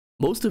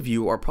Most of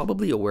you are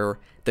probably aware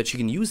that you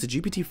can use the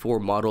GPT-4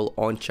 model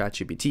on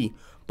ChatGPT,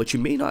 but you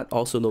may not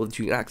also know that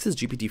you can access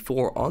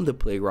GPT-4 on the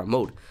Playground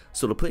mode.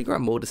 So the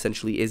Playground mode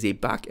essentially is a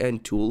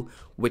back-end tool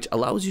which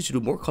allows you to do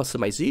more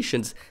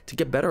customizations to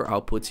get better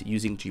outputs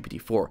using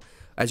GPT-4.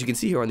 As you can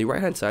see here on the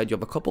right hand side, you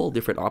have a couple of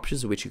different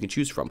options in which you can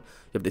choose from.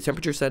 You have the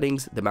temperature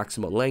settings, the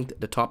maximum length,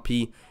 the top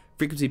P,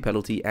 frequency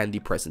penalty, and the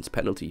presence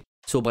penalty.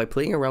 So by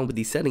playing around with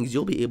these settings,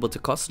 you'll be able to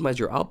customize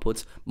your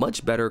outputs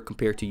much better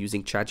compared to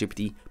using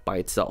ChatGPT by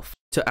itself.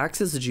 To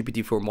access the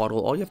GPT-4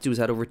 model, all you have to do is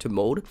head over to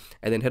mode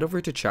and then head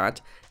over to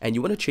chat, and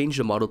you want to change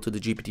the model to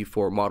the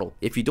GPT-4 model.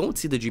 If you don't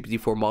see the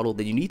GPT-4 model,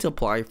 then you need to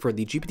apply for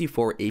the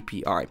GPT-4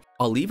 API.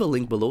 I'll leave a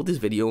link below this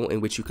video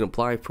in which you can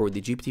apply for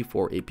the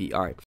GPT-4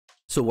 API.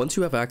 So once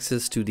you have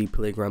access to the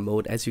Playground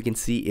mode, as you can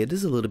see, it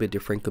is a little bit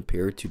different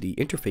compared to the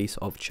interface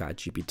of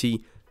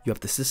ChatGPT. You have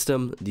the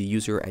system, the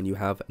user, and you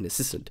have an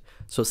assistant.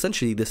 So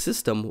essentially, the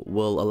system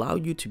will allow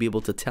you to be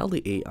able to tell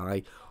the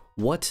AI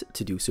what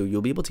to do. So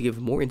you'll be able to give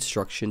more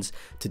instructions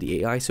to the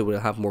AI, so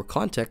it'll have more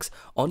context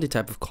on the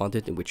type of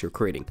content in which you're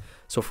creating.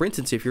 So for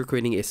instance, if you're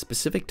creating a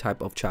specific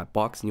type of chat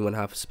box and you want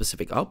to have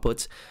specific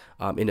outputs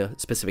in a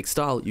specific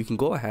style, you can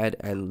go ahead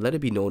and let it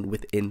be known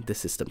within the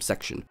system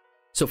section.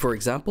 So for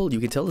example, you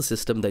can tell the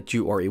system that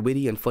you are a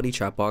witty and funny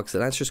chat box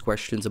that answers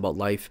questions about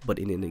life but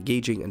in an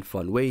engaging and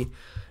fun way.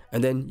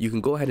 And then you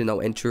can go ahead and now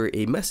enter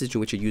a message in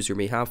which a user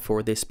may have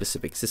for this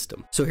specific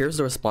system. So here's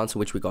the response in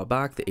which we got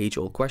back. The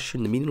age-old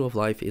question: the meaning of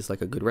life is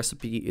like a good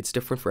recipe. It's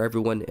different for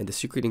everyone, and the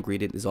secret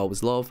ingredient is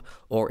always love,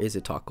 or is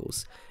it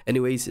tacos?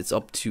 Anyways, it's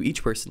up to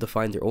each person to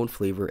find their own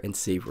flavor and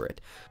savor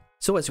it.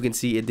 So as you can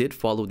see, it did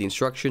follow the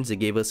instructions. It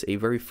gave us a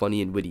very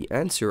funny and witty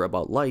answer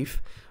about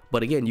life.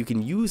 But again, you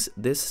can use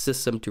this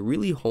system to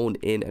really hone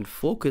in and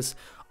focus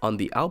on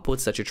the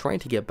outputs that you're trying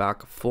to get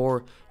back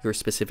for your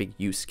specific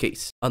use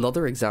case.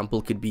 Another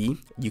example could be,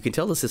 you can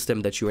tell the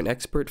system that you're an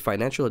expert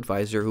financial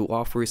advisor who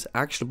offers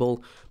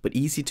actionable but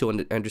easy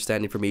to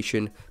understand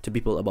information to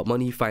people about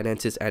money,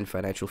 finances, and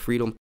financial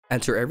freedom.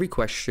 Answer every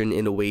question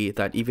in a way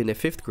that even a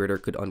 5th grader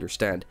could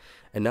understand.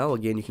 And now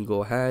again, you can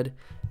go ahead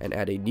and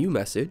add a new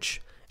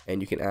message,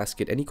 and you can ask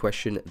it any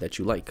question that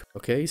you like.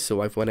 Okay,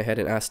 so I've went ahead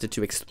and asked it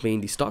to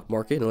explain the stock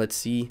market, and let's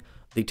see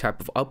the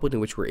type of output in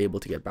which we're able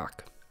to get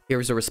back.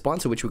 Here's a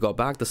response in which we got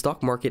back. The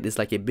stock market is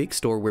like a big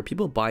store where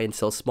people buy and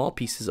sell small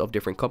pieces of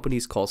different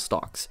companies called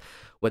stocks.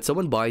 When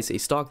someone buys a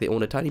stock, they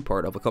own a tiny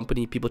part of a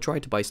company. People try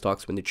to buy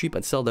stocks when they're cheap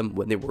and sell them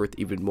when they're worth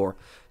even more.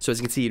 So as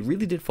you can see, it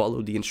really did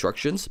follow the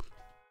instructions,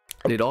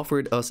 and it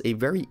offered us a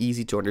very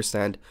easy to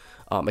understand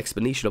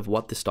explanation of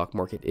what the stock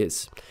market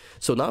is.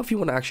 So now if you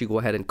want to actually go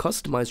ahead and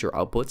customize your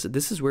outputs,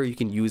 this is where you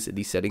can use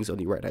these settings on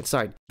the right hand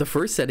side. The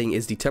first setting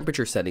is the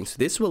temperature setting. So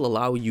this will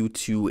allow you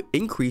to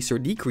increase or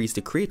decrease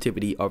the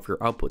creativity of your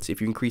outputs. If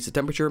you increase the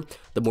temperature,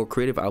 the more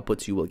creative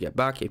outputs you will get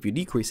back. If you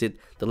decrease it,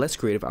 the less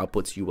creative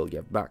outputs you will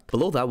get back.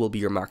 Below that will be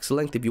your max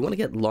length. If you want to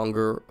get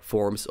longer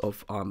forms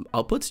of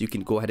outputs, you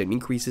can go ahead and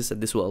increase this, and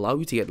this will allow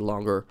you to get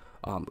longer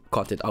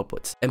content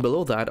outputs. And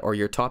below that are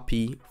your top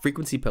P,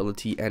 frequency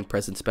penalty, and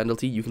presence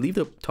penalty. You can leave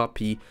the top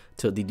P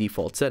to the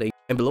default setting.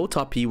 And below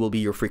top P will be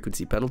your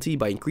frequency penalty.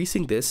 By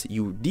increasing this,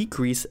 you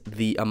decrease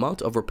the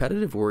amount of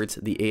repetitive words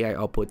the AI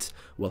outputs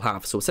will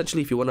have. So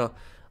essentially, if you want to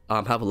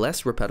have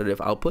less repetitive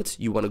outputs,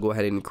 you want to go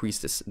ahead and increase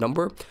this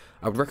number.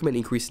 I would recommend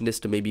increasing this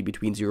to maybe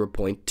between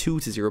 0.2 to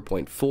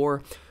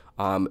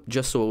 0.4,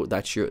 just so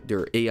that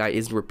your AI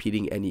isn't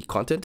repeating any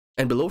content.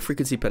 And below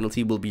frequency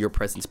penalty will be your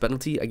presence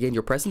penalty. Again,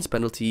 your presence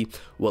penalty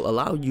will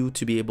allow you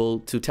to be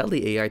able to tell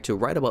the AI to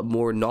write about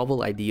more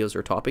novel ideas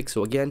or topics.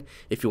 So again,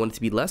 if you want it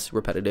to be less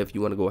repetitive,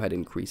 you want to go ahead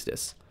and increase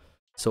this.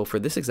 So for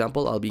this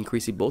example, I'll be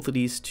increasing both of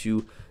these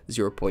to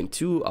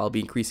 0.2. I'll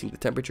be increasing the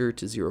temperature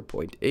to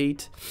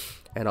 0.8,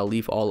 and I'll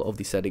leave all of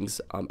the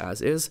settings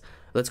as is.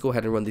 Let's go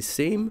ahead and run the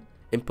same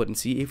input and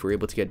see if we're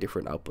able to get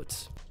different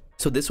outputs.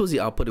 So this was the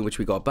output in which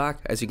we got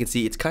back. As you can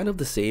see, it's kind of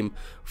the same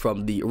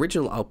from the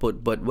original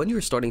output, but when you're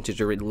starting to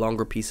generate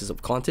longer pieces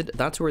of content,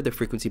 that's where the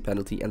frequency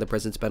penalty and the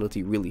presence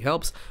penalty really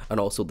helps, and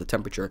also the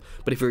temperature.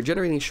 But if you're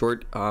generating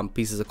short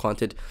pieces of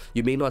content,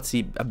 you may not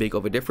see a big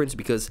of a difference,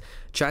 because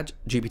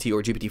ChatGPT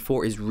or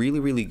GPT-4 is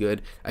really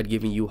good at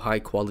giving you high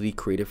quality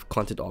creative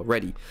content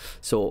already.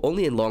 So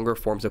only in longer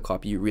forms of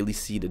copy you really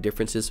see the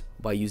differences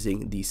by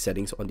using these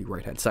settings on the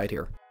right hand side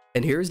here.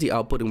 And here's the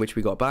output in which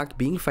we got back.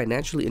 Being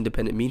financially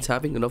independent means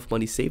having enough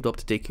money saved up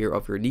to take care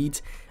of your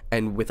needs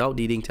and without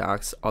needing to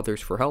ask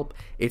others for help.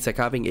 It's like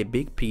having a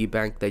big piggy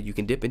bank that you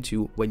can dip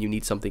into when you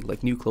need something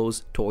like new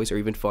clothes, toys, or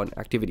even fun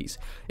activities.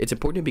 It's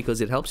important because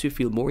it helps you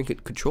feel more in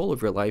control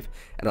of your life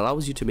and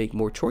allows you to make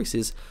more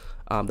choices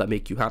that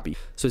make you happy.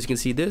 So as you can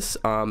see, this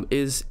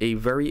is a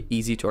very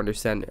easy to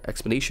understand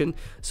explanation.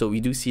 So we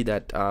do see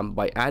that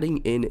by adding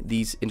in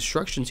these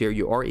instructions here,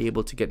 you are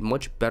able to get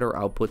much better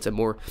outputs and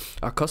more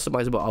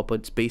customizable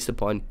outputs based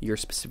upon your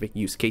specific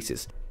use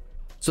cases.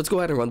 So let's go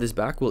ahead and run this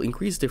back. We'll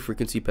increase the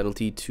frequency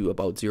penalty to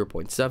about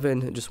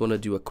 0.7. I just want to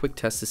do a quick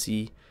test to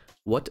see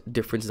what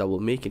difference that will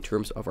make in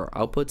terms of our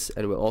outputs,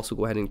 and we'll also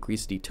go ahead and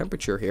increase the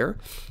temperature here.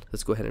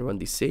 Let's go ahead and run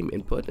the same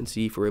input and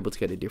see if we're able to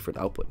get a different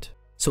output.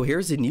 So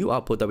here's the new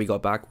output that we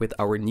got back with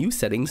our new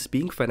settings.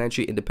 Being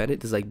financially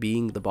independent is like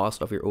being the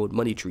boss of your own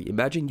money tree.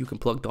 Imagine you can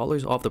plug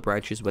dollars off the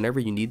branches whenever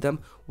you need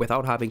them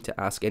without having to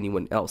ask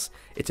anyone else.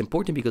 It's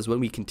important because when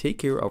we can take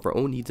care of our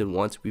own needs and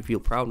wants, we feel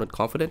proud and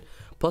confident.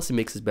 Plus, it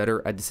makes us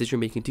better at decision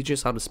making, teaching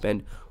us how to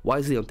spend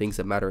wisely on things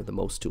that matter the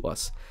most to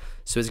us.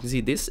 So as you can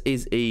see, this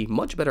is a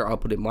much better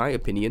output in my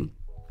opinion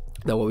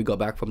than what we got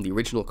back from the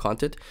original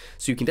content.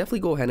 So you can definitely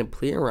go ahead and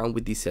play around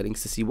with these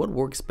settings to see what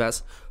works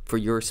best for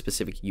your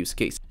specific use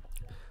case.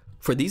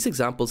 For these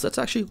examples, let's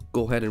actually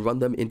go ahead and run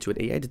them into an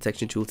AI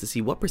detection tool to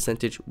see what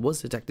percentage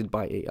was detected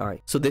by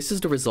AI. So this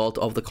is the result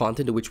of the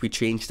content in which we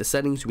changed the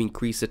settings, we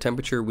increased the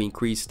temperature, we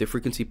increased the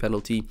frequency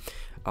penalty,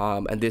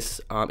 and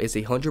this is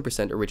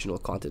 100% original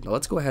content. Now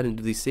let's go ahead and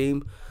do the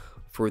same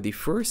for the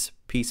first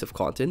piece of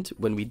content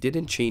when we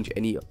didn't change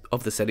any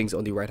of the settings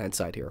on the right hand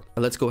side here.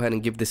 And let's go ahead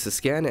and give this a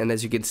scan, and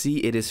as you can see,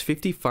 it is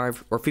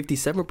 55 or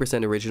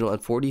 57% original and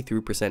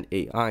 43%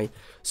 AI.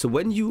 So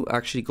when you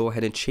actually go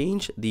ahead and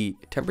change the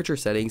temperature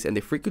settings and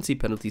the frequency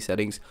penalty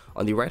settings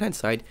on the right hand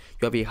side,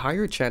 you have a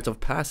higher chance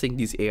of passing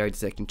these AI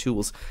detection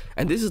tools.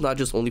 And this is not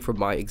just only for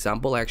my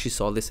example, I actually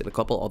saw this in a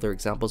couple other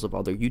examples of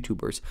other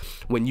YouTubers.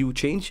 When you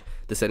change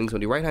the settings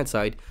on the right hand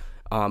side,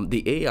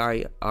 the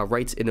AI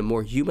writes in a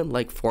more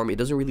human-like form. It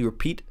doesn't really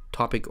repeat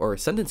topic or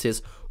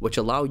sentences, which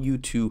allow you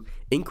to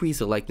increase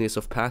the likeliness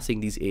of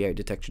passing these AI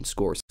detection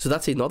scores. So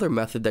that's another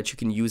method that you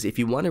can use if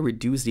you want to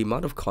reduce the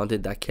amount of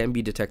content that can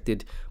be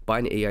detected by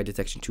an AI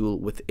detection tool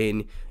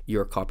within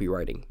your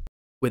copywriting.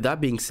 With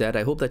that being said,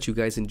 I hope that you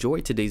guys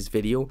enjoyed today's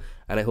video,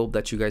 and I hope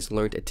that you guys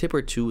learned a tip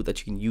or two that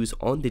you can use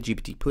on the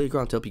GPT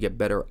Playground to help you get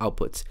better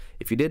outputs.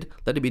 If you did,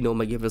 let it be known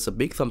by giving us a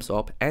big thumbs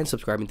up and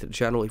subscribing to the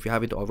channel if you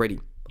haven't already.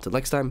 Until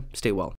next time, stay well.